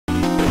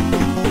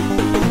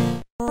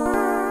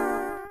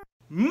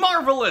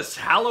Marvelous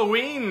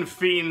Halloween,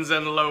 fiends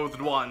and loathed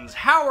ones!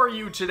 How are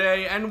you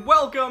today? And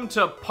welcome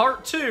to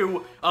part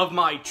 2 of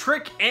my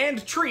Trick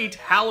and Treat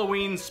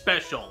Halloween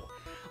special.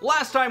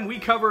 Last time we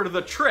covered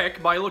the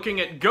trick by looking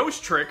at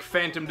Ghost Trick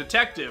Phantom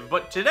Detective,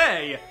 but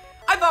today,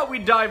 I thought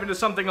we'd dive into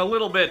something a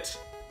little bit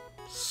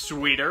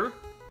sweeter.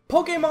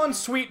 Pokémon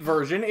Sweet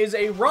Version is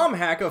a ROM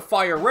hack of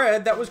Fire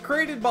Red that was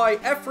created by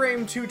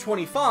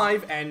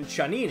Strain42 and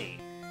Chanini.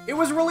 It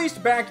was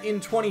released back in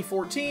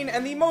 2014,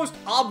 and the most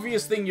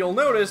obvious thing you'll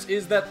notice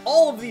is that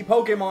all of the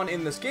Pokémon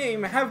in this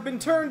game have been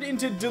turned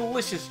into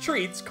delicious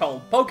treats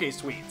called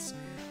Poké-Sweets.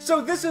 So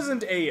this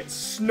isn't a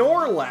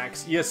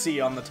Snorlax you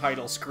see on the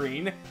title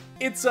screen,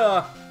 it's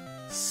a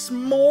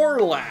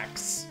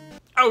Smorlax.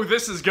 Oh,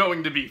 this is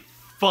going to be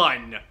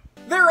fun!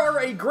 There are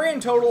a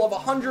grand total of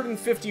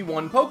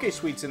 151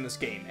 Poké-Sweets in this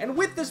game, and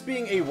with this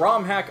being a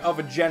ROM hack of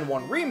a Gen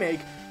 1 remake,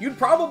 you'd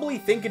probably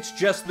think it's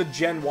just the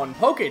Gen 1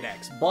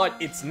 Pokédex, but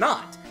it's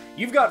not.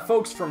 You've got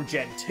folks from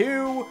Gen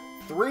 2,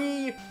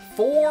 3,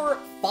 4,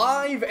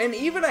 5, and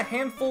even a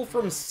handful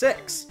from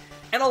 6.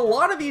 And a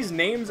lot of these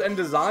names and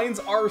designs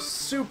are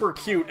super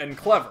cute and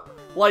clever,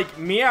 like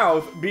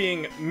Meowth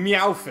being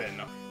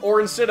Meowfin, or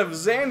instead of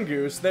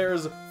Zangoose,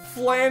 there's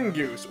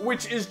Flangoose,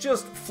 which is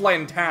just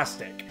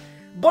flantastic.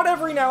 But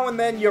every now and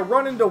then you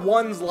run into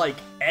ones like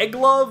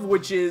Egglove,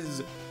 which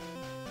is...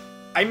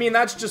 I mean,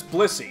 that's just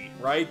Blissey,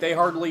 right? They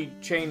hardly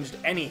changed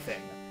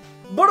anything.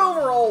 But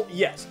overall,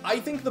 yes, I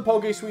think the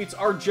Poké-Sweets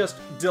are just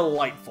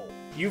delightful.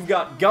 You've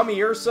got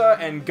Gummy Ursa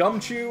and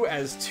Gumchew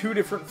as two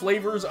different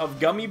flavors of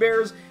gummy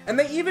bears, and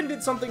they even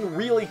did something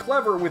really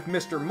clever with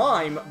Mr.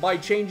 Mime by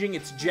changing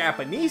its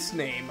Japanese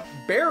name,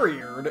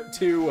 Berryard,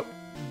 to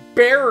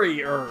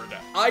Berryard.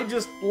 I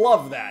just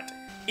love that.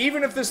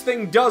 Even if this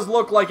thing does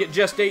look like it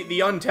just ate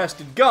the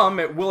untested gum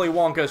at Willy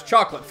Wonka's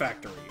chocolate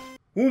factory.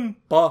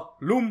 Oompa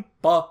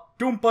loompa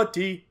doompa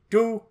dee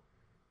doo.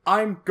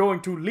 I'm going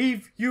to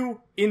leave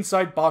you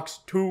inside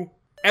box 2.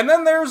 And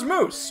then there's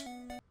Moose.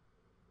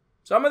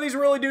 Some of these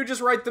really do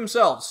just write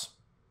themselves.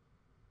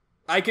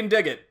 I can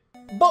dig it.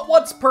 But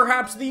what's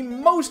perhaps the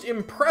most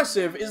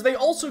impressive is they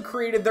also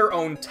created their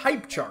own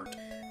type chart.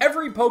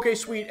 Every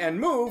Poké-Sweet and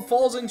move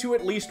falls into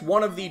at least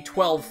one of the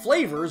 12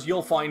 flavors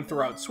you'll find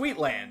throughout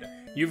Sweetland.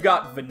 You've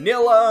got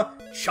vanilla,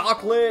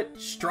 chocolate,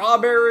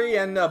 strawberry,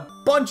 and a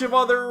bunch of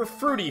other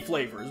fruity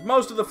flavors.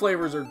 Most of the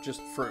flavors are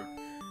just fruit.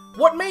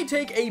 What may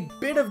take a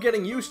bit of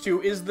getting used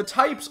to is the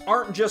types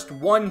aren't just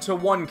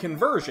one-to-one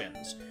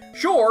conversions.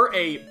 Sure,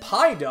 a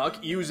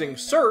Psyduck using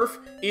Surf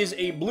is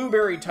a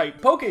blueberry-type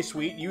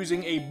Poké-Sweet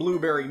using a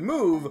blueberry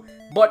move,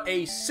 but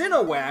a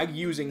Cinnawag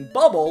using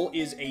Bubble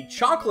is a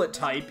chocolate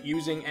type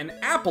using an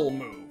apple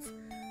move.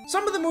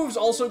 Some of the moves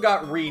also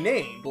got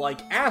renamed, like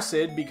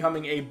Acid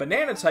becoming a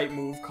banana-type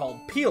move called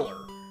Peeler.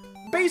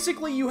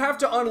 Basically, you have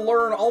to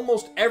unlearn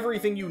almost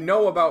everything you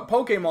know about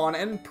Pokémon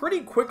and pretty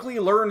quickly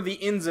learn the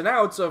ins and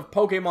outs of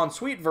Pokémon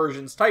Sweet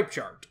Version's type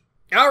chart.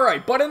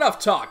 Alright, but enough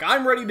talk.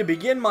 I'm ready to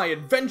begin my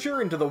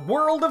adventure into the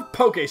world of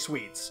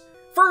Poké-Sweets.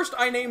 First,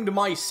 I named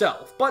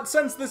myself, but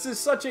since this is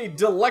such a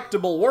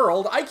delectable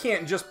world, I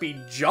can't just be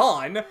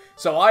John,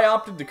 so I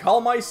opted to call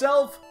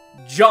myself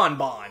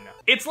Johnbon.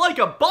 It's like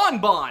a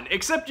bonbon,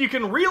 except you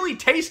can really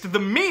taste the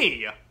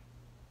me!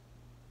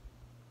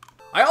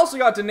 I also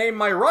got to name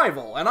my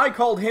rival, and I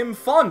called him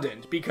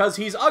Fondant, because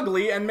he's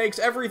ugly and makes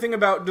everything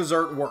about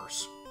dessert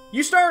worse.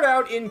 You start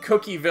out in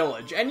Cookie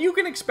Village, and you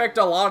can expect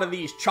a lot of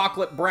these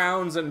chocolate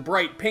browns and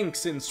bright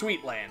pinks in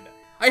Sweetland.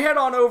 I head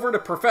on over to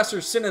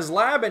Professor Cinna's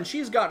lab, and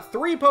she's got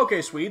 3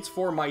 Poké-Sweets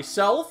for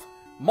myself,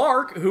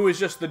 Mark, who is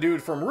just the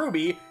dude from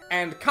Ruby,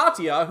 and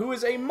Katya, who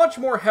is a much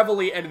more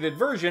heavily edited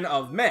version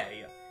of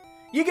May.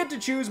 You get to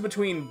choose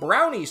between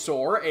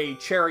Browniesaur, a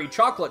cherry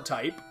chocolate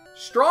type,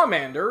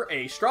 Strawmander,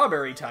 a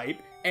strawberry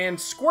type, and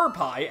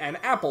Squirpie, an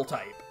apple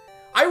type.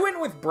 I went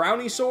with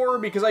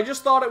Browniesaur because I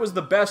just thought it was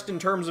the best in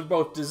terms of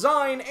both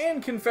design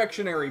and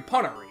confectionery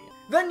punnery.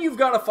 Then you've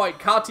got to fight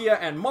Katya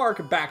and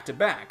Mark back to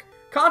back.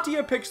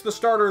 Katya picks the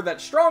starter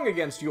that's strong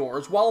against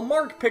yours, while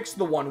Mark picks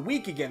the one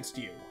weak against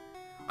you.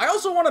 I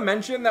also want to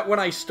mention that when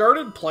I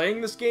started playing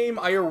this game,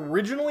 I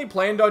originally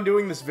planned on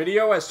doing this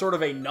video as sort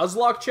of a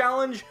Nuzlocke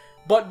challenge,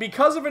 but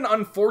because of an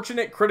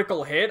unfortunate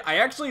critical hit, I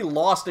actually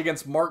lost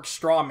against Mark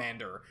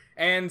Strawmander.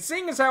 And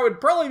seeing as how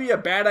it'd probably be a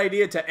bad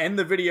idea to end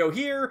the video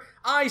here,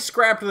 I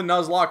scrapped the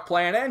Nuzlocke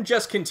plan and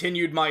just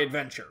continued my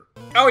adventure.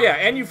 Oh yeah,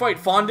 and you fight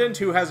Fondant,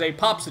 who has a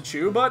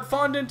Popsichew, but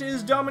Fondant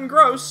is dumb and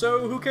gross,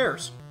 so who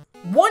cares?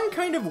 One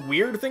kind of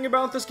weird thing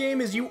about this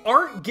game is you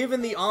aren't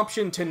given the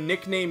option to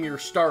nickname your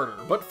starter,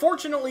 but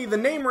fortunately the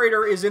name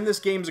rater is in this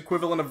game's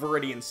equivalent of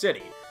Viridian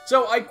City,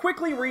 so I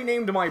quickly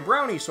renamed my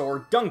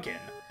Browniesaur Duncan.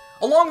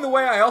 Along the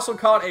way, I also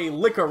caught a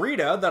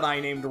Licoritta that I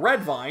named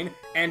Redvine,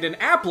 and an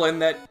Applin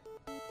that...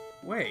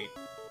 Wait.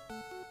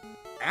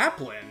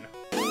 Applin?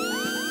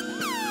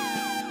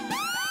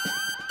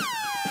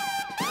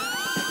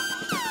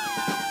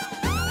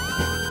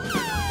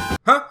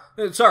 Huh?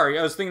 Sorry,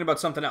 I was thinking about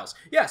something else.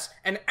 Yes,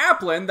 an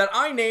Applin that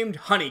I named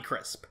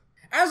Honeycrisp.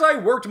 As I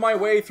worked my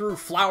way through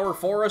Flower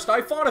Forest,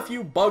 I fought a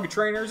few bug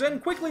trainers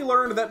and quickly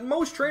learned that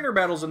most trainer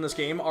battles in this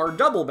game are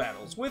double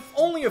battles, with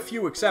only a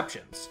few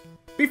exceptions.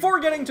 Before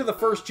getting to the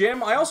first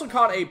gym, I also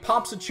caught a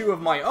Popsichu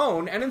of my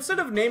own, and instead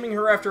of naming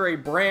her after a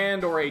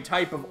brand or a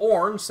type of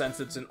orange,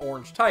 since it's an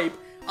orange type,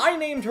 I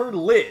named her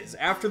Liz,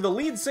 after the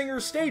lead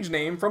singer's stage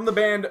name from the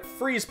band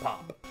Freeze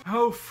Pop.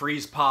 Oh,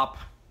 Freeze Pop.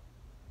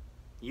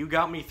 You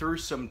got me through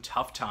some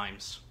tough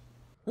times.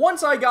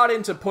 Once I got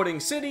into Pudding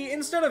City,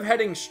 instead of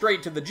heading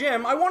straight to the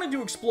gym, I wanted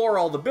to explore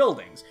all the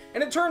buildings,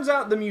 and it turns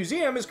out the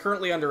museum is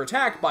currently under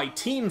attack by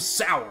Team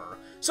Sour.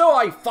 So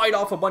I fight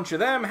off a bunch of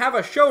them, have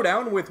a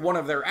showdown with one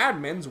of their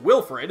admins,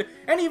 Wilfred,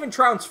 and even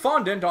trounce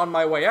Fondant on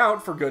my way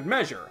out for good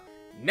measure.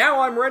 Now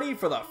I'm ready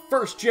for the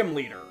first gym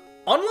leader.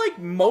 Unlike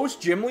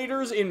most gym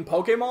leaders in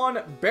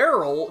Pokémon,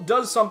 Beryl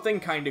does something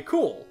kinda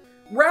cool.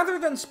 Rather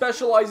than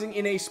specializing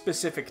in a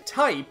specific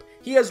type,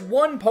 he has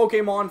one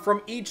Pokémon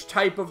from each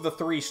type of the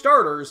 3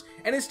 starters,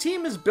 and his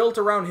team is built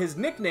around his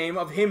nickname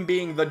of him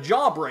being the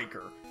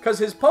Jawbreaker, cause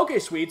his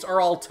Pokésuites are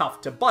all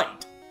tough to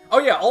bite. Oh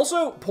yeah,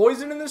 also,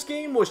 poison in this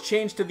game was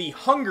changed to the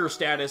Hunger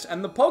status,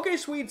 and the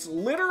Pokésuites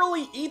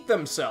literally eat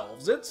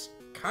themselves. It's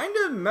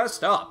kinda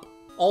messed up.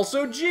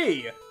 Also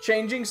G,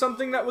 changing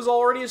something that was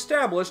already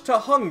established to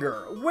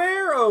Hunger.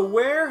 Where, oh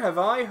where have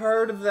I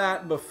heard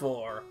that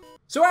before?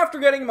 So after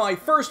getting my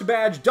first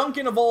badge,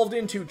 Duncan evolved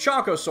into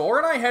Chocosaur,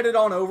 and I headed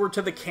on over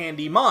to the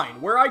Candy Mine,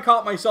 where I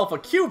caught myself a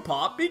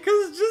Q-Pop,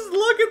 because just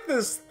look at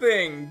this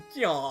thing.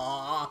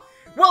 Aww.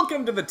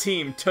 Welcome to the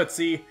team,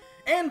 Tootsie.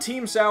 And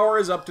Team Sour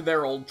is up to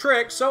their old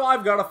trick, so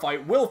I've got to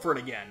fight Wilfred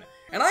again.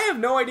 And I have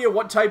no idea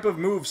what type of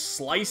move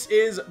Slice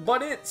is,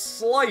 but it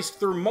sliced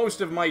through most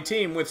of my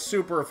team with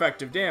super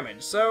effective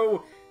damage,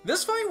 so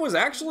this fight was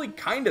actually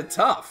kinda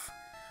tough.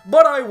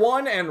 But I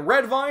won, and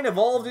Redvine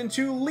evolved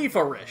into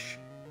Leafarish.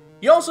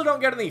 You also don't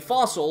get any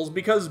fossils,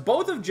 because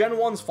both of Gen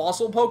 1's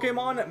fossil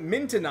Pokemon,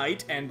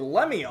 Mintonite and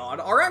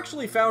Lemiod, are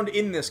actually found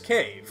in this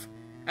cave.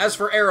 As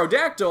for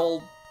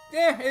Aerodactyl,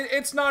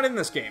 it's not in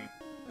this game.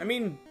 I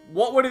mean,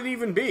 what would it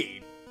even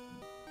be?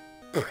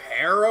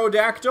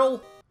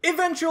 Pterodactyl?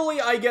 Eventually,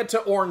 I get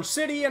to Orange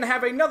City and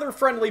have another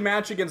friendly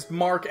match against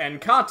Mark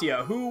and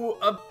Katya, who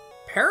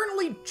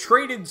apparently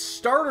traded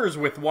starters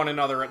with one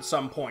another at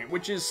some point,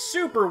 which is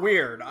super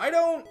weird. I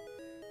don't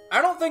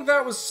think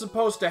that was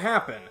supposed to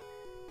happen.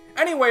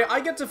 Anyway,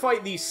 I get to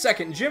fight the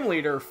second gym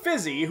leader,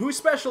 Fizzy, who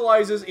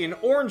specializes in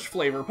orange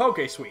flavor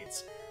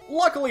Pokésuites.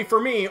 Luckily for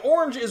me,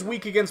 orange is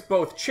weak against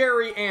both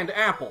cherry and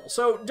apple,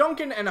 so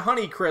Duncan and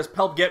Honeycrisp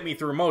help get me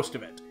through most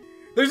of it.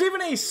 There's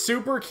even a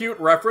super cute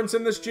reference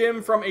in this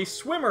gym from a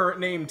swimmer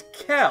named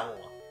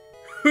Kel.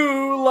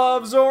 Who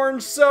loves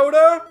orange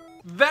soda?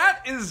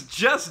 That is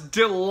just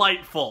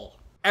delightful.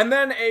 And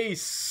then a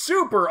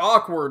super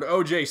awkward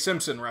O.J.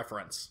 Simpson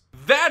reference.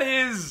 That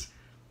is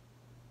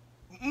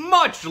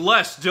much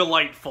less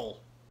delightful.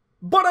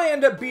 But I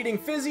end up beating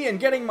Fizzy and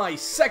getting my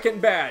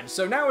second badge,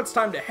 so now it's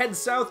time to head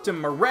south to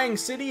Meringue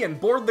City and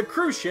board the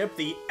cruise ship,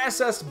 the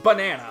SS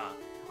Banana.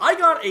 I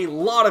got a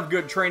lot of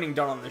good training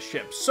done on this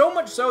ship, so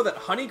much so that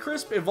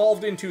Honeycrisp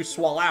evolved into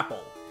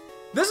Swalapple.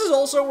 This is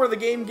also where the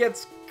game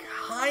gets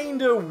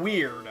kinda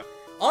weird.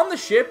 On the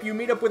ship, you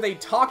meet up with a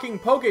talking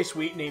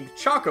Pokesuite named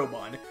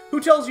Chocobun,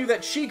 who tells you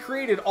that she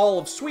created all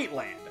of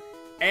Sweetland.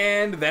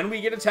 And then we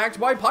get attacked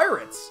by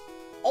pirates.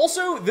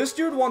 Also, this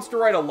dude wants to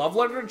write a love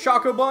letter to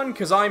Chocobun,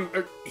 because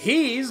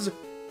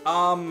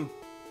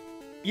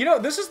you know,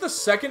 this is the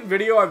second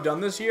video I've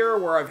done this year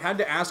where I've had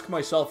to ask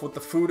myself what the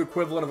food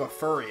equivalent of a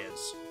furry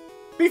is.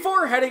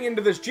 Before heading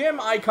into this gym,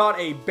 I caught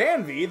a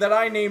Banvi that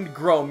I named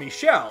Gros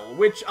Michel,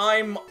 which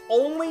I'm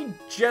only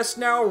just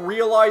now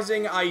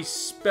realizing I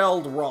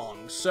spelled wrong,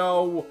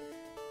 so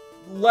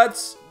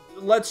let's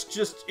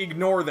just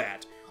ignore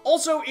that.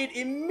 Also, it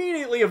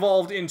immediately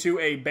evolved into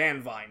a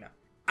Banvine.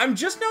 I'm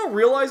just now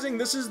realizing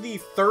this is the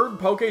third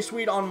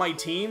Pokesuite on my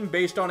team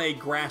based on a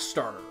grass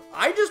starter.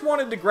 I just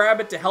wanted to grab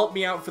it to help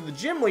me out for the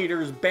gym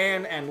leaders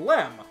Ban and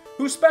Lem,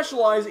 who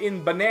specialize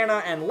in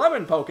banana and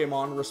lemon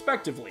Pokemon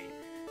respectively.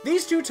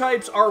 These two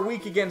types are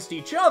weak against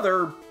each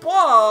other,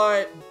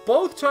 but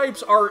both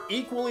types are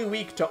equally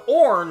weak to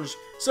orange,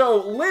 so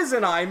Liz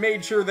and I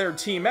made sure their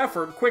team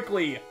effort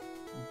quickly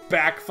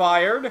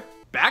backfired.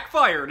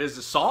 Backfired is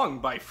a song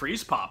by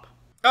Freeze Pop.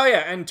 Oh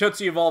yeah, and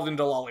Tootsie evolved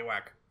into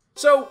Lollywack.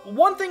 So,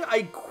 one thing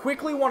I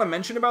quickly want to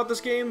mention about this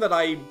game that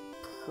I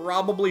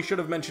probably should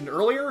have mentioned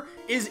earlier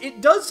is it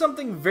does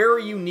something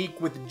very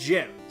unique with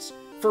gyms.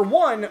 For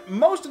one,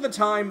 most of the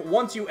time,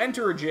 once you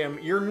enter a gym,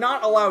 you're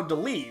not allowed to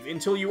leave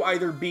until you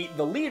either beat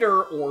the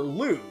leader or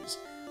lose.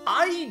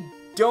 I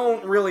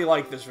don't really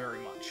like this very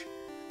much.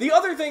 The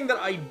other thing that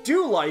I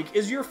do like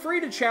is you're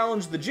free to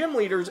challenge the gym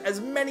leaders as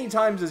many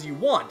times as you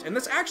want, and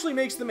this actually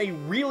makes them a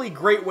really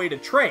great way to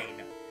train.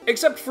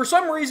 Except for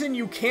some reason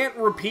you can't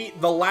repeat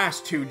the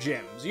last two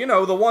gyms, you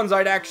know, the ones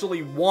I'd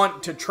actually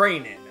want to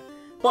train in.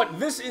 But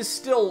this is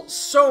still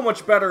so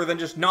much better than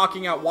just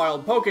knocking out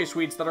wild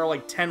Pokesuites that are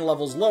like 10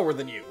 levels lower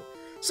than you.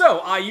 So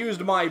I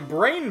used my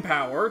brain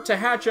power to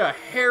hatch a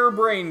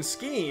harebrained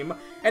scheme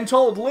and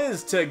told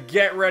Liz to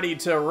get ready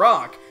to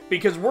rock,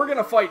 because we're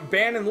gonna fight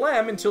Ban and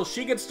Lem until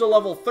she gets to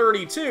level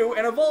 32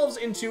 and evolves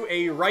into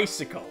a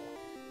Ricicle.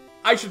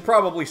 I should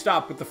probably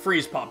stop with the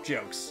freeze pop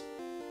jokes.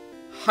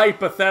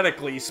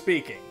 Hypothetically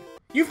speaking.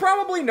 You've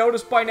probably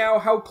noticed by now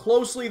how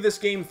closely this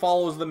game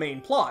follows the main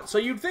plot, so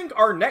you'd think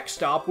our next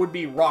stop would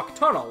be Rock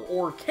Tunnel,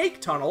 or Cake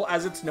Tunnel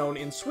as it's known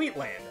in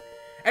Sweetland.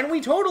 And we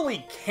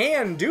totally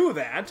can do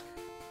that,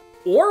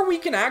 or we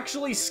can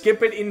actually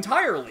skip it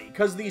entirely,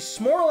 because the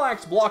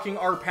Snorlax blocking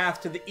our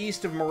path to the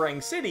east of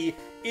Meringue City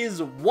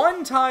is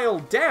one tile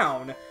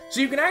down,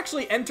 so you can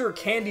actually enter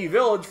Candy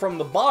Village from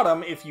the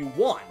bottom if you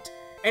want.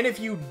 And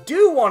if you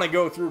do want to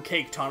go through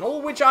Cake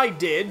Tunnel, which I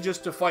did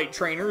just to fight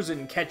trainers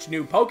and catch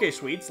new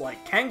Poké-Sweets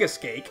like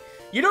Kangaskake,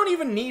 you don't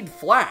even need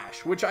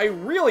Flash, which I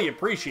really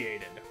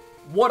appreciated.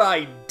 What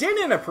I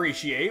didn't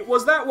appreciate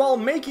was that while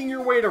making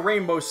your way to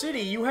Rainbow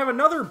City, you have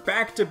another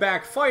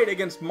back-to-back fight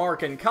against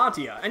Mark and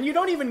Katya, and you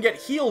don't even get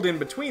healed in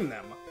between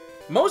them.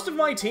 Most of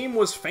my team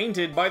was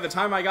fainted by the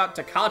time I got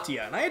to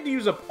Katya, and I had to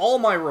use up all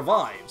my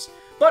revives.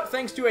 But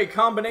thanks to a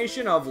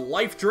combination of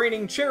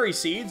life-draining cherry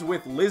seeds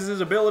with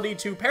Liz's ability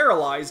to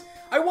paralyze,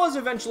 I was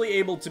eventually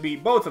able to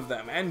beat both of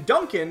them, and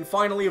Duncan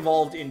finally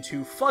evolved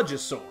into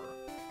Fudgesaur.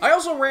 I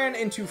also ran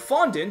into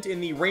Fondant in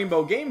the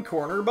Rainbow Game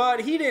Corner,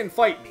 but he didn't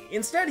fight me.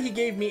 Instead, he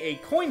gave me a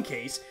coin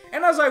case,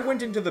 and as I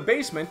went into the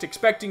basement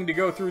expecting to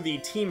go through the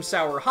Team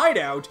Sour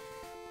hideout,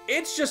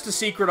 it's just a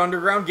secret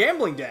underground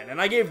gambling den,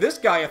 and I gave this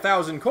guy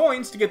 1,000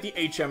 coins to get the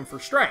HM for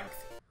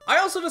strength. I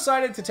also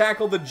decided to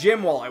tackle the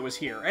gym while I was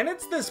here, and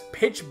it's this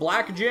pitch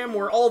black gym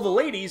where all the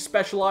ladies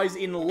specialize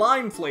in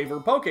lime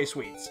flavor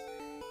Poké-Sweets.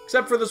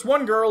 Except for this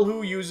one girl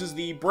who uses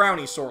the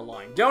Brownie Soar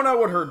line. Don't know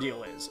what her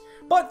deal is.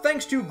 But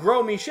thanks to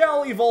Gros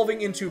Michel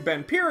evolving into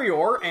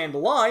Benperior, and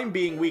Lime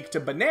being weak to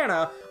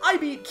Banana, I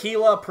beat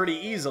Keela pretty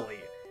easily.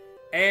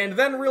 And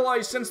then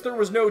realized since there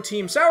was no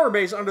Team Sour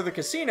base under the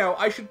casino,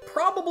 I should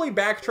probably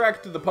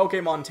backtrack to the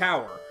Pokémon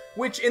Tower,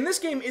 which in this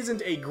game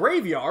isn't a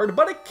graveyard,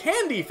 but a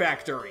candy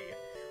factory.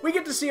 We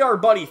get to see our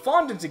buddy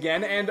Fondant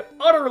again and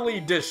utterly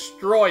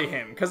destroy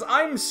him, because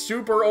I'm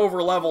super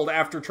over-leveled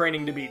after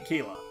training to beat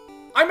Keela.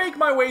 I make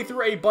my way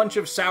through a bunch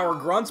of sour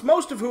grunts,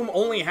 most of whom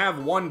only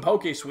have one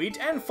Poké-Sweet,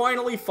 and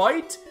finally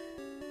fight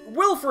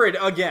Wilfred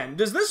again.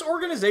 Does this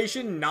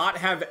organization not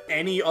have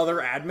any other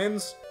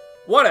admins?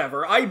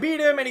 Whatever, I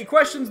beat him and he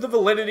questions the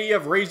validity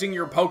of raising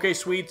your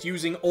Poké-Sweets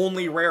using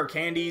only rare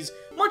candies,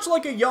 much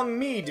like a young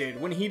me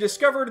did when he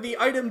discovered the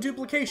item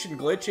duplication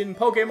glitch in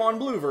Pokémon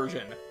Blue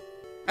version.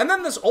 And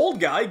then this old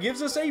guy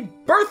gives us a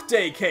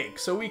birthday cake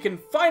so we can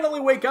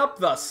finally wake up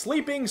the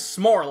sleeping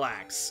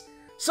Snorlax.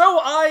 So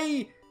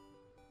I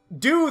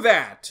do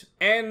that,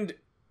 and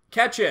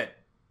catch it.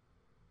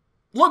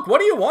 Look, what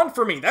do you want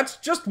from me? That's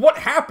just what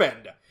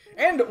happened.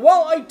 And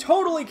while I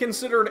totally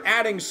considered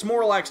adding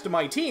Snorlax to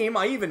my team,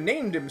 I even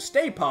named him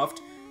Stay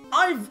Puffed,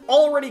 I've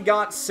already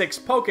got 6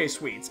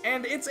 Poké-Sweets,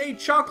 and it's a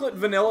chocolate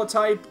vanilla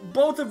type,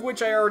 both of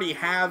which I already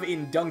have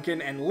in Duncan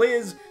and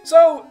Liz,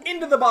 so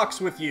into the box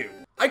with you.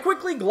 I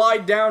quickly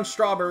glide down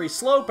Strawberry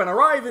Slope and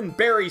arrive in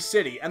Berry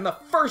City, and the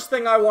first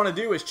thing I want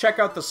to do is check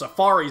out the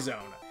Safari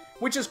Zone,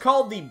 which is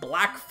called the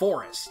Black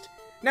Forest.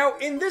 Now,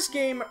 in this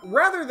game,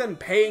 rather than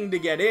paying to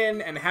get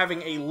in and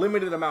having a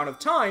limited amount of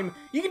time,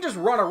 you can just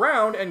run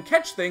around and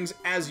catch things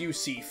as you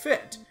see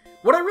fit.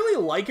 What I really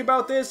like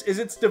about this is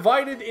it's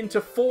divided into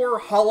 4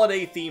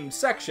 holiday-themed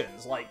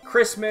sections, like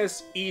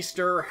Christmas,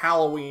 Easter,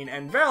 Halloween,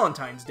 and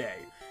Valentine's Day,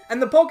 and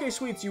the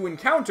Poké-Sweets you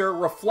encounter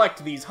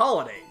reflect these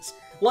holidays,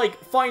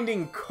 like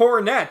finding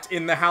Cornet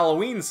in the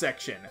Halloween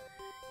section.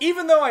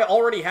 Even though I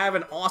already have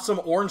an awesome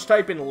orange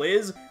type in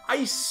Liz,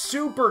 I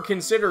super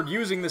considered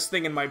using this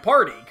thing in my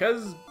party,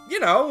 cause,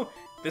 you know,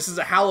 this is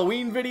a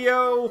Halloween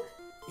video,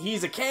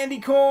 he's a candy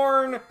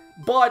corn,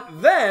 but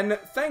then,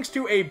 thanks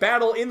to a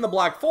battle in the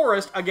Black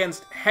Forest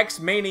against Hex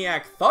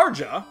Maniac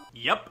Tharja,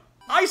 yep,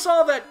 I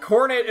saw that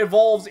Cornet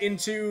evolves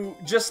into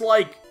just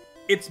like,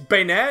 it's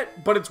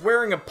Banette, but it's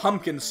wearing a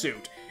pumpkin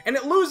suit, and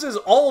it loses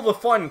all the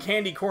fun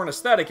candy corn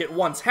aesthetic it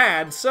once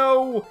had,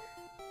 so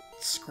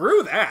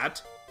screw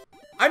that.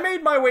 I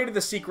made my way to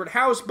the secret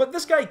house, but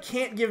this guy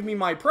can't give me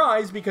my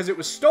prize because it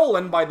was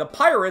stolen by the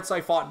pirates I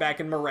fought back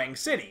in Meringue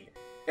City.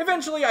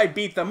 Eventually I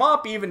beat them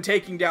up, even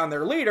taking down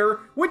their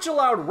leader, which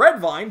allowed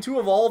Redvine to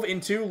evolve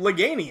into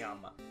Leganium.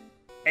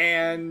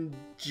 And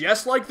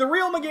just like the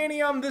real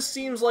Meganium, this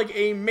seems like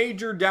a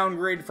major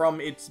downgrade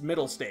from its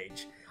middle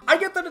stage. I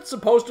get that it's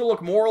supposed to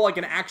look more like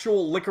an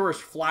actual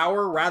licorice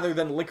flower rather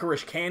than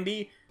licorice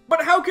candy,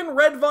 but how can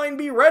Redvine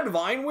be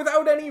Redvine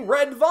without any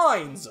red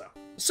vines?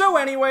 So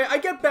anyway, I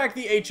get back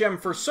the HM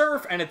for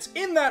Surf, and it's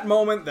in that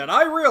moment that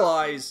I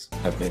realize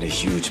I've made a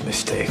huge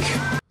mistake.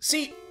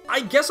 See, I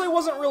guess I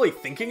wasn't really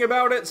thinking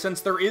about it since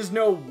there is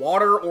no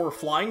water or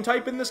flying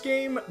type in this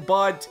game,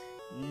 but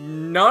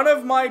none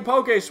of my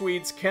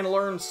Poké-Sweets can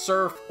learn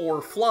Surf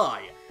or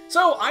Fly.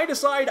 So I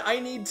decide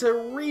I need to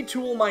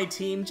retool my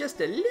team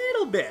just a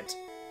little bit.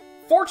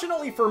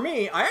 Fortunately for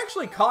me, I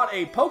actually caught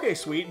a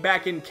Pokesuite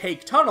back in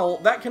Cake Tunnel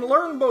that can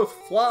learn both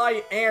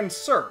Fly and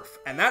Surf,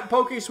 and that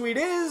Pokesuite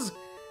is...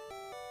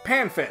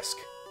 Panfisk.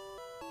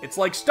 It's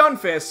like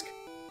Stunfisk,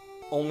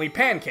 only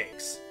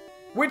pancakes.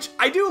 Which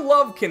I do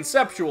love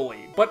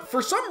conceptually, but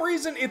for some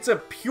reason it's a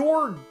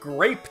pure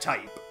grape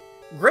type.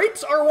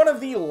 Grapes are one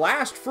of the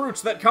last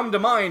fruits that come to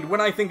mind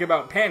when I think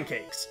about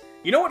pancakes.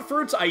 You know what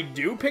fruits I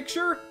do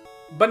picture?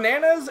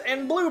 Bananas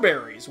and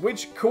blueberries,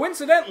 which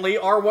coincidentally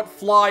are what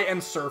Fly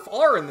and Surf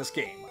are in this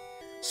game.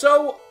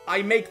 So,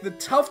 I make the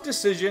tough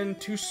decision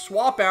to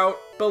swap out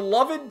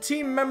beloved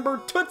team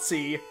member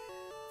Tootsie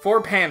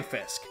for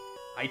Panfisk.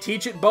 I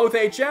teach it both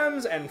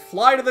HMs and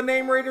fly to the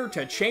name raider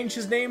to change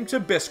his name to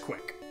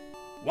Bisquick.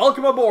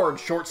 Welcome aboard,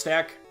 Short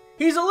Stack.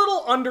 He's a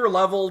little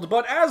underleveled,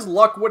 but as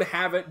luck would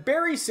have it,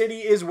 Berry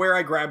City is where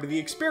I grabbed the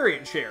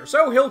experience share,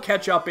 so he'll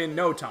catch up in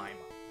no time.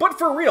 But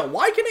for real,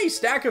 why can a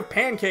stack of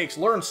pancakes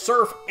learn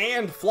Surf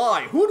and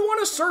Fly? Who'd want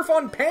to surf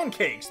on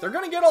pancakes? They're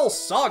gonna get all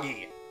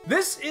soggy.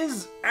 This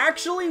is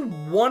actually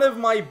one of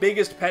my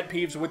biggest pet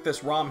peeves with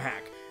this ROM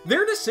hack.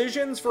 Their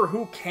decisions for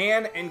who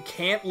can and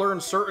can't learn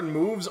certain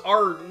moves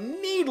are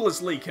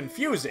needlessly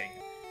confusing.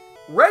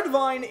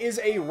 Redvine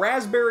is a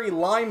raspberry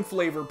lime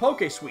flavor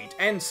Pokesuite,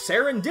 and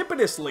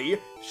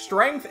serendipitously,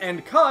 Strength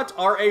and Cut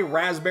are a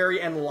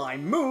raspberry and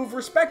lime move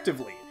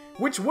respectively,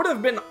 which would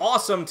have been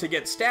awesome to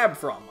get stabbed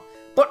from.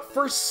 But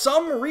for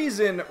some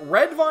reason,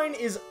 Redvine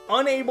is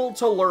unable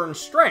to learn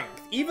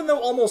Strength, even though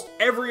almost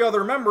every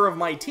other member of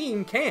my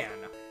team can.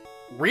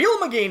 Real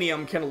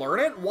Meganium can learn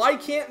it, why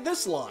can't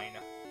this line?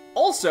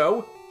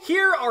 Also,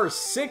 here are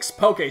 6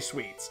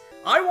 Pokesuites.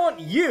 I want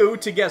you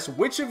to guess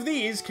which of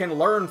these can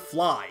learn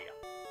Fly.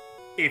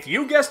 If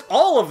you guessed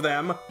all of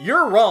them,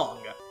 you're wrong.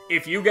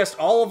 If you guessed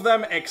all of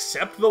them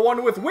except the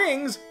one with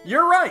wings,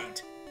 you're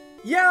right.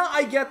 Yeah,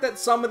 I get that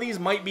some of these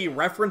might be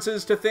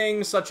references to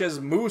things, such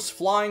as Moose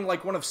flying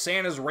like one of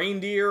Santa's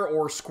reindeer,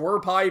 or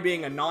Squirpie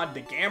being a nod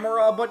to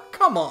Gamera, but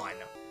come on.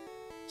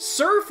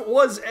 Surf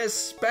was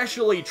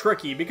especially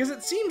tricky because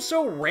it seems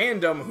so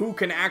random who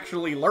can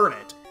actually learn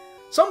it.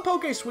 Some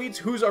Pokesuites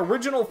whose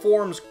original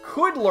forms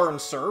could learn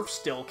Surf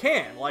still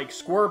can, like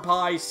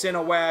Squirpie,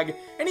 Cinnawag,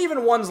 and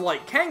even ones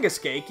like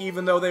Kangaskake,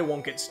 even though they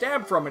won't get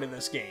stabbed from it in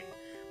this game.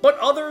 But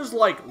others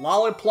like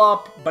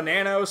Lollipop,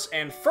 Bananos,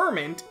 and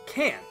Ferment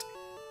can't.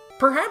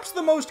 Perhaps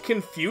the most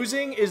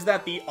confusing is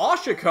that the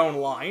Oshikone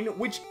line,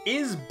 which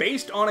is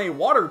based on a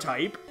water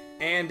type,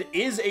 and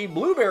is a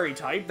blueberry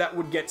type that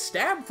would get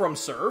stabbed from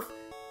Surf,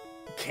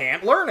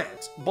 can't learn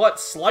it,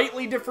 but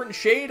slightly different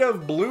shade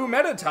of blue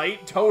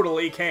Metatite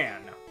totally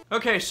can.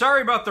 Okay,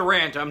 sorry about the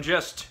rant, I'm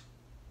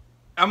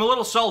a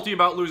little salty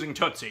about losing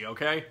Tootsie,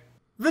 okay?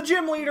 The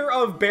gym leader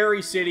of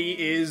Berry City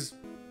is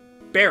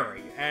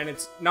Barry, and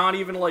it's not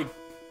even like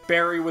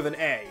Barry with an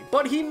A,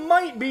 but he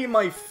might be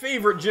my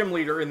favorite gym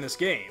leader in this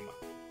game.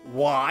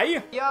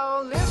 Why?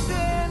 Yo,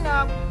 listen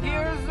up,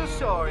 here's the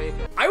story.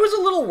 I was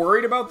a little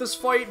worried about this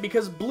fight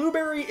because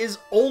Blueberry is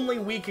only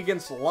weak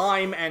against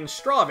Lime and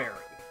Strawberry.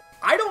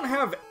 I don't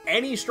have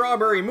any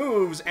Strawberry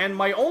moves, and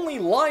my only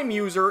Lime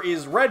user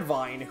is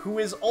Redvine, who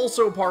is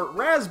also part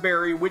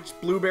Raspberry, which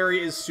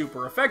Blueberry is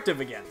super effective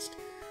against.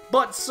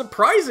 But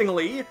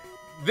surprisingly,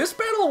 this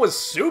battle was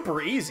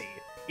super easy.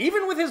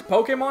 Even with his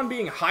Pokemon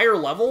being higher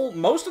level,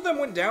 most of them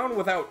went down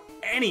without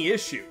any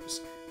issues.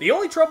 The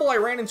only trouble I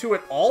ran into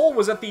at all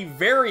was at the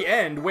very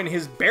end when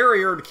his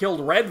Barrier killed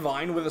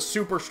Redvine with a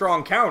super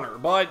strong counter,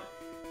 but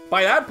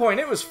by that point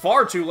it was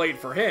far too late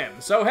for him,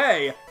 so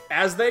hey,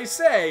 as they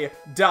say,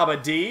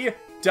 Dabba Dee,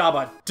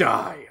 Dabba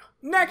Die.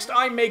 Next,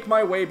 I make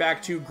my way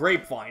back to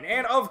Grapevine,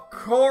 and of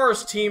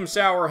course Team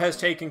Sour has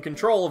taken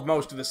control of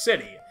most of the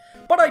city.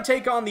 But I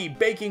take on the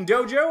Baking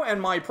Dojo, and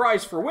my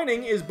prize for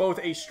winning is both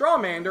a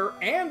Strawmander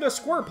and a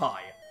Squirpie.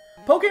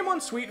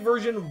 Pokemon Sweet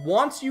version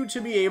wants you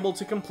to be able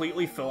to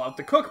completely fill out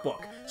the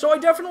cookbook, so I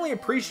definitely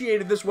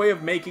appreciated this way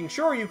of making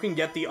sure you can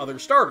get the other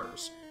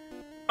starters.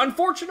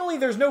 Unfortunately,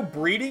 there's no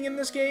breeding in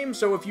this game,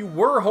 so if you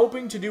were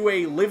hoping to do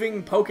a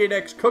living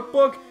Pokédex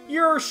cookbook,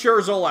 you're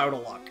sure's out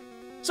of luck.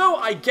 So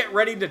I get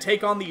ready to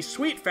take on the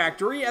Sweet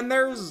Factory, and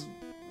there's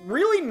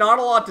really not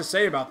a lot to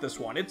say about this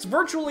one. It's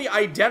virtually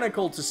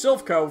identical to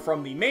Silphco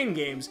from the main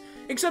games,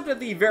 except at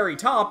the very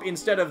top,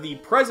 instead of the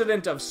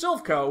president of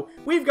Silphco,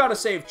 we've got to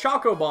save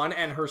Chocobun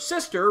and her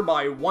sister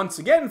by once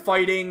again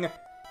fighting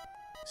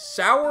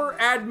Sour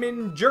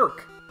Admin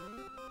Jerk.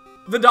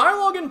 The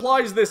dialogue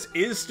implies this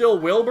is still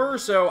Wilbur,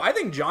 so I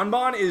think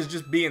Jonbon is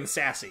just being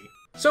sassy.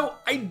 So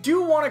I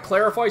do want to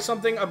clarify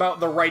something about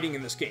the writing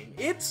in this game.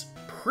 It's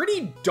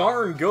pretty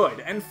darn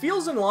good, and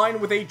feels in line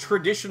with a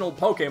traditional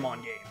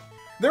Pokemon game.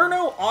 There are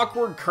no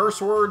awkward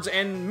curse words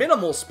and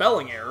minimal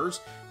spelling errors,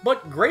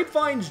 but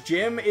Grapevine's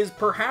gym is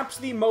perhaps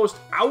the most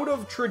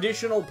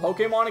out-of-traditional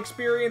Pokemon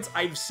experience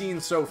I've seen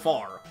so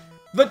far.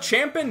 The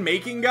champion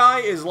making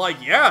guy is like,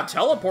 yeah,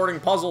 teleporting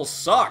puzzles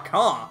suck,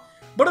 huh?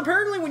 But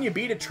apparently when you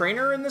beat a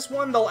trainer in this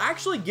one, they'll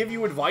actually give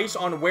you advice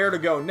on where to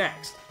go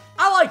next.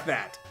 I like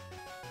that.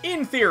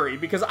 In theory,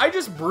 because I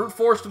just brute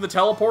forced the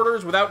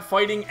teleporters without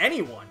fighting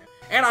anyone.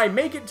 and I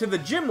make it to the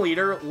gym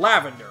leader,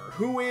 Lavender,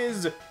 who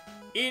is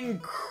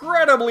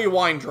incredibly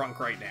wine drunk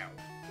right now.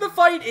 The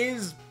fight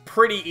is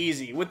pretty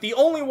easy, with the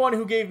only one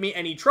who gave me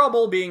any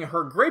trouble being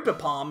her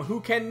Grapepalm, who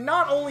can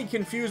not only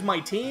confuse my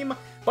team,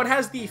 but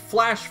has the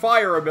Flash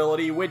Fire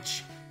ability,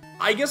 which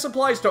I guess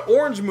applies to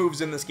orange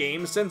moves in this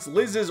game, since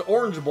Liz's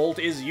Orange Bolt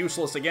is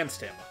useless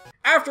against him.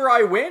 After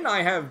I win,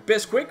 I have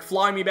Bisquick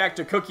fly me back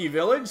to Cookie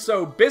Village,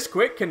 so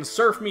Bisquick can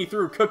surf me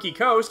through Cookie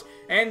Coast,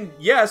 and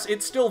yes,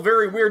 it's still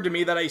very weird to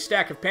me that a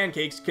stack of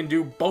pancakes can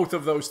do both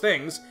of those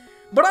things,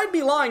 but I'd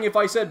be lying if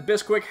I said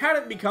Bisquick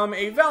hadn't become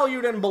a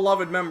valued and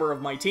beloved member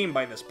of my team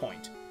by this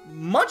point.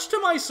 Much to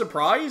my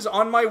surprise,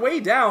 on my way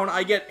down,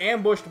 I get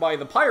ambushed by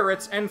the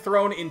pirates and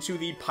thrown into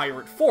the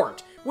Pirate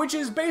Fort, which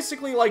is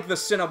basically like the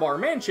Cinnabar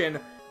Mansion,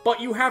 but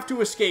you have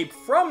to escape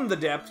from the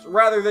depths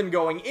rather than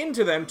going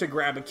into them to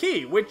grab a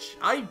key, which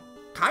I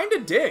kinda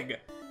dig.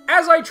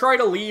 As I try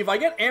to leave, I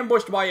get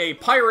ambushed by a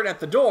pirate at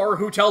the door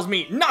who tells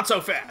me, "Not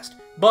so fast!"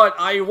 But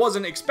I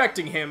wasn't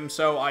expecting him,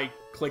 so I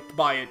clicked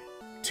by it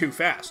too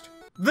fast.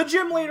 The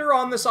gym leader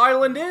on this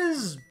island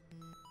is...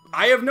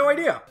 I have no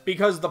idea,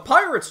 because the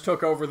pirates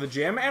took over the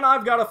gym, and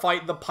I've got to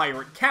fight the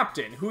pirate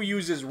captain, who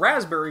uses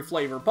raspberry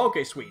flavor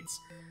Poké-Sweets.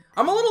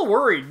 I'm a little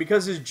worried,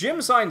 because his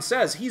gym sign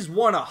says he's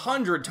won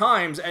 100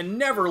 times and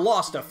never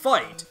lost a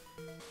fight.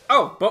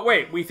 Oh, but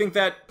wait, we think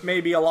that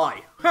may be a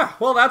lie. Huh,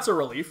 well that's a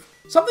relief.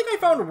 Something I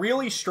found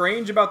really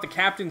strange about the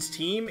captain's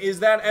team is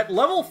that at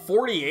level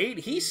 48,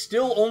 he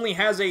still only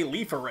has a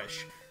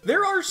Leaforish.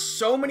 There are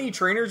so many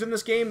trainers in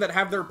this game that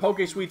have their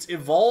Poké-Sweets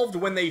evolved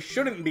when they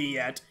shouldn't be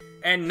yet,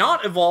 and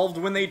not evolved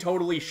when they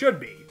totally should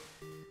be.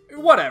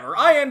 Whatever,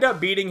 I end up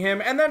beating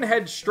him and then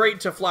head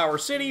straight to Flower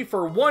City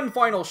for one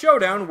final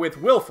showdown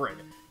with Wilfred,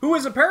 who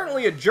is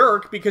apparently a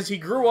jerk because he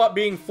grew up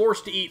being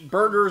forced to eat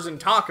burgers and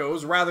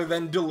tacos rather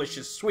than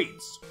delicious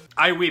sweets.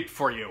 I weep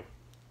for you.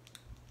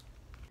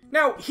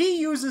 Now, he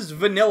uses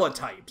vanilla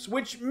types,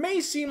 which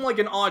may seem like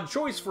an odd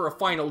choice for a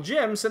final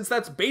gym since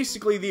that's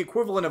basically the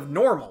equivalent of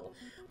normal,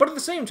 but at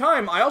the same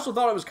time, I also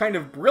thought it was kind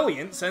of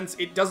brilliant since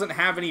it doesn't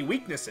have any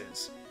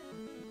weaknesses.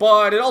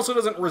 But it also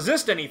doesn't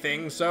resist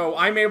anything, so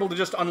I'm able to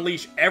just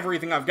unleash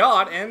everything I've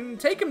got and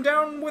take him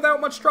down without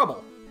much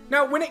trouble.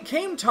 Now, when it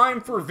came time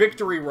for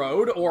Victory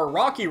Road, or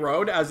Rocky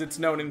Road as it's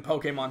known in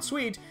Pokémon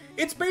Suite,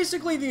 it's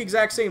basically the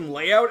exact same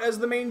layout as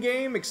the main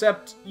game,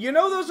 except, you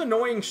know those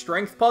annoying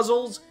strength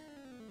puzzles?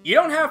 You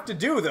don't have to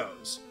do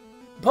those.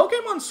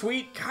 Pokémon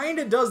Suite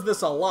kinda does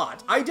this a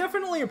lot. I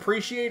definitely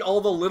appreciate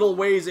all the little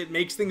ways it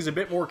makes things a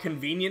bit more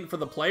convenient for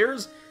the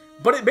players,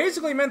 but it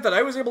basically meant that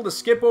I was able to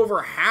skip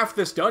over half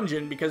this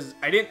dungeon because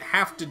I didn't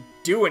have to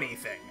do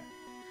anything.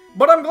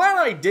 But I'm glad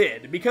I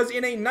did, because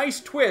in a nice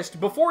twist,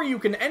 before you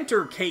can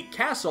enter Cake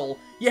Castle,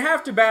 you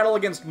have to battle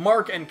against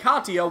Mark and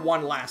Katya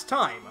one last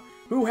time,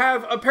 who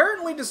have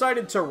apparently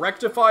decided to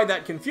rectify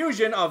that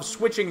confusion of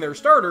switching their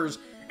starters,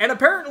 and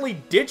apparently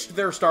ditched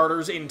their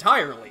starters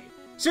entirely.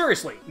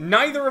 Seriously,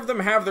 neither of them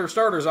have their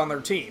starters on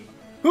their team.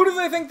 Who do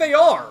they think they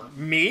are?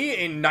 Me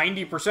in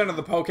 90% of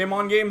the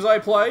Pokemon games I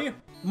play?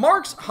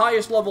 Mark's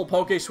highest level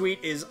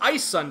Poké-Sweet is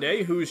Ice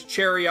Sundae, whose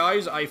cherry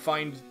eyes I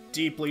find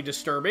deeply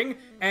disturbing,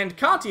 and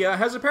Katya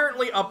has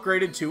apparently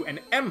upgraded to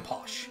an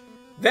Emposh.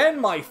 Then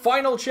my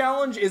final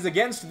challenge is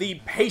against the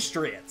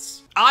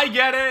Pastriots. I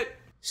get it!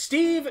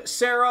 Steve,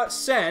 Sarah,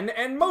 Sen,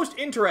 and most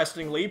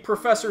interestingly,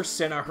 Professor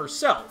Cinna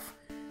herself.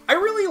 I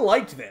really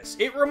liked this.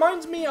 It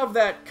reminds me of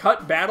that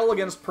cut battle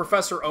against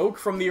Professor Oak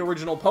from the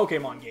original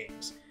Pokemon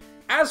games.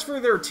 As for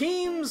their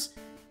teams,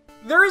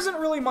 there isn't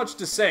really much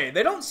to say.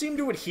 They don't seem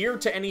to adhere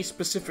to any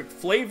specific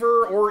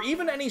flavor or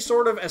even any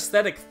sort of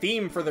aesthetic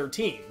theme for their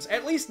teams,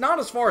 at least not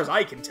as far as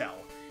I can tell.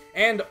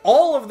 And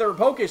all of their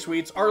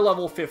Poké-Sweets are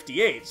level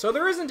 58, so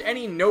there isn't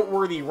any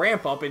noteworthy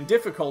ramp-up in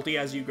difficulty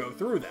as you go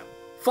through them.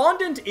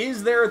 Fondant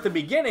is there at the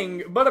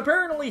beginning, but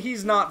apparently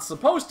he's not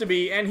supposed to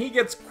be, and he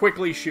gets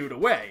quickly shooed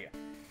away.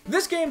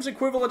 This game's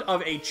equivalent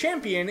of a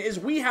champion is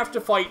we have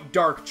to fight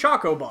Dark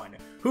Chocobun,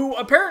 who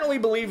apparently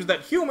believes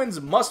that humans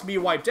must be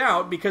wiped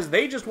out because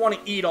they just want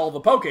to eat all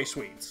the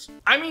Poké-Sweets.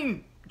 I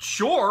mean,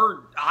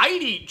 sure,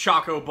 I'd eat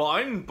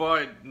Chocobun,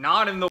 but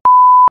not in the...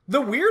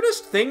 The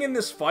weirdest thing in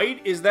this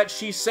fight is that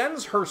she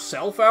sends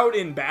herself out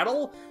in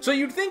battle, so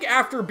you'd think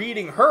after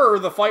beating her,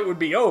 the fight would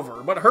be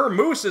over, but her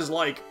moose is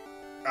like,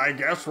 I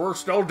guess we're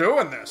still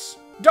doing this.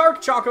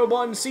 Dark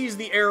Chocobun sees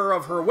the error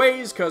of her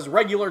ways, cause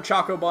regular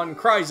Chocobun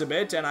cries a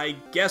bit, and I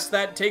guess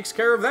that takes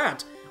care of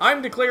that.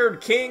 I'm declared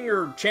king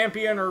or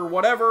champion or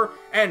whatever,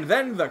 and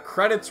then the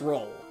credits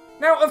roll.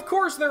 Now, of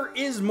course, there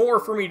is more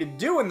for me to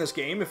do in this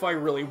game if I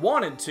really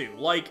wanted to,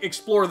 like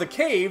explore the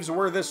caves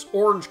where this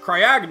orange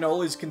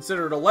Cryagonal is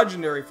considered a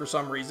legendary for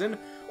some reason,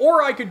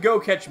 or I could go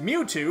catch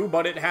Mewtwo,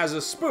 but it has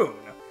a spoon,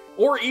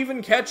 or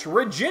even catch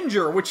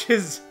Reginger, which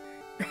is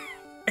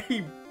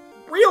a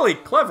really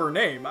clever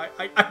name. I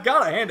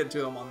gotta hand it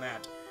to them on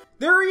that.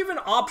 There are even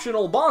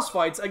optional boss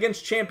fights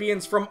against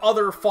champions from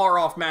other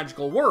far-off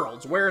magical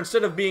worlds, where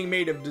instead of being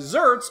made of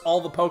desserts, all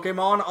the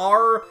Pokemon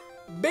are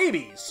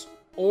babies,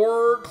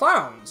 or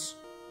clowns,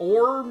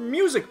 or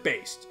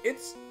music-based.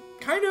 It's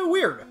kinda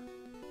weird.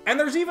 And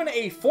there's even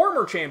a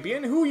former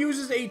champion who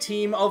uses a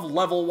team of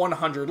level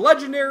 100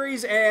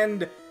 legendaries,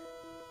 and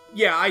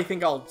yeah, I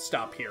think I'll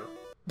stop here.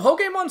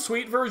 Pokémon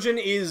Sweet version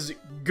is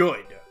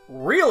good.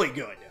 Really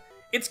good.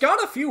 It's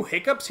got a few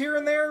hiccups here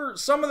and there.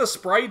 Some of the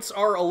sprites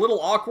are a little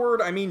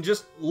awkward. I mean,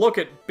 just look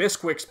at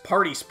Bisquick's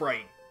party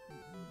sprite.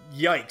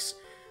 Yikes.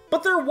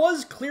 But there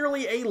was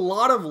clearly a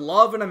lot of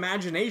love and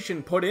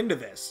imagination put into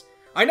this.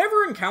 I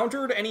never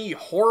encountered any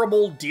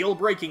horrible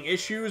deal-breaking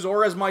issues,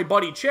 or as my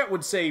buddy Chet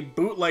would say,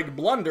 bootleg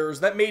blunders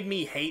that made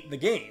me hate the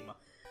game.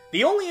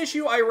 The only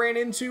issue I ran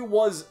into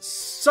was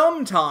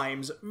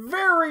sometimes,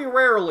 very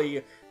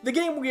rarely, the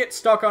game would get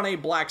stuck on a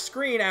black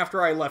screen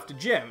after I left a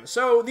gym,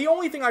 so the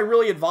only thing I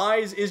really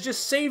advise is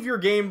just save your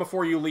game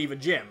before you leave a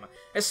gym,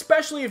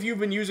 especially if you've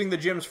been using the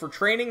gyms for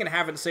training and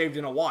haven't saved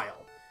in a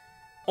while.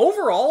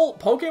 Overall,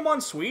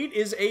 Pokémon Sweet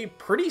is a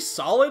pretty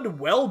solid,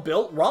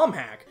 well-built ROM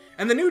hack,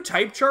 and the new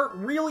type chart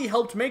really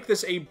helped make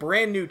this a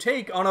brand new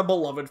take on a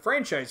beloved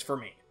franchise for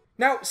me.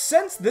 Now,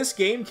 since this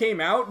game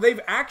came out, they've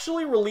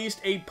actually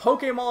released a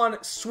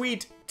Pokémon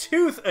Sweet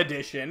Tooth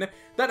Edition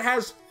that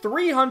has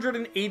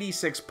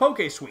 386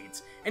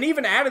 Poké-Sweets, and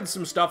even added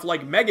some stuff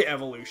like Mega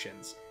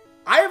Evolutions.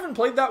 I haven't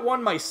played that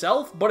one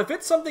myself, but if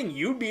it's something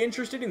you'd be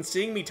interested in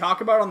seeing me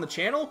talk about on the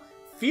channel,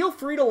 feel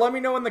free to let me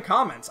know in the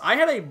comments. I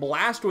had a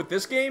blast with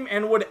this game,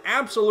 and would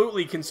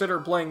absolutely consider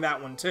playing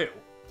that one too.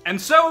 And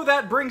so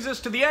that brings us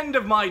to the end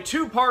of my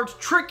two-part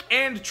Trick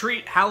and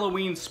Treat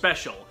Halloween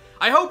special.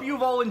 I hope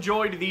you've all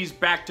enjoyed these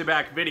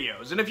back-to-back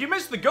videos, and if you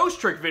missed the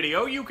Ghost Trick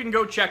video, you can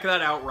go check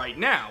that out right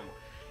now.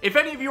 If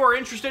any of you are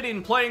interested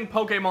in playing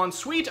Pokémon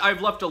Sweet,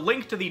 I've left a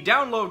link to the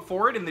download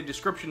for it in the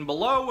description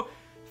below.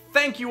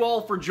 Thank you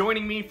all for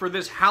joining me for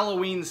this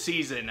Halloween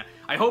season.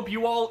 I hope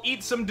you all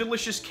eat some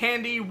delicious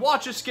candy,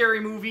 watch a scary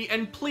movie,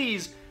 and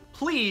please,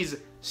 please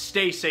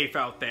stay safe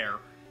out there.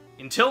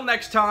 Until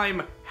next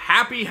time,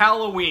 happy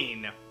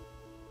Halloween!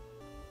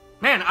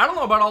 Man, I don't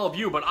know about all of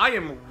you, but I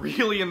am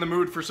really in the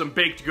mood for some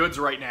baked goods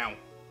right now.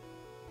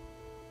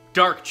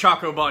 Dark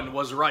Chocobun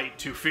was right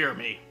to fear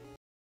me.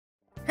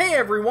 Hey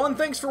everyone,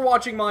 thanks for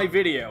watching my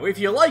video. If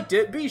you liked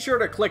it, be sure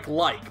to click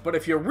like, but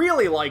if you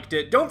really liked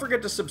it, don't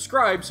forget to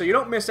subscribe so you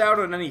don't miss out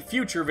on any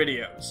future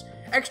videos.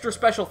 Extra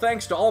special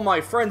thanks to all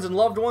my friends and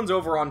loved ones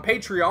over on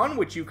Patreon,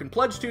 which you can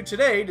pledge to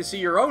today to see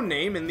your own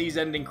name in these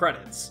ending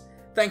credits.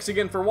 Thanks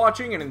again for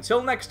watching, and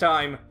until next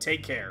time,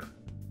 take care.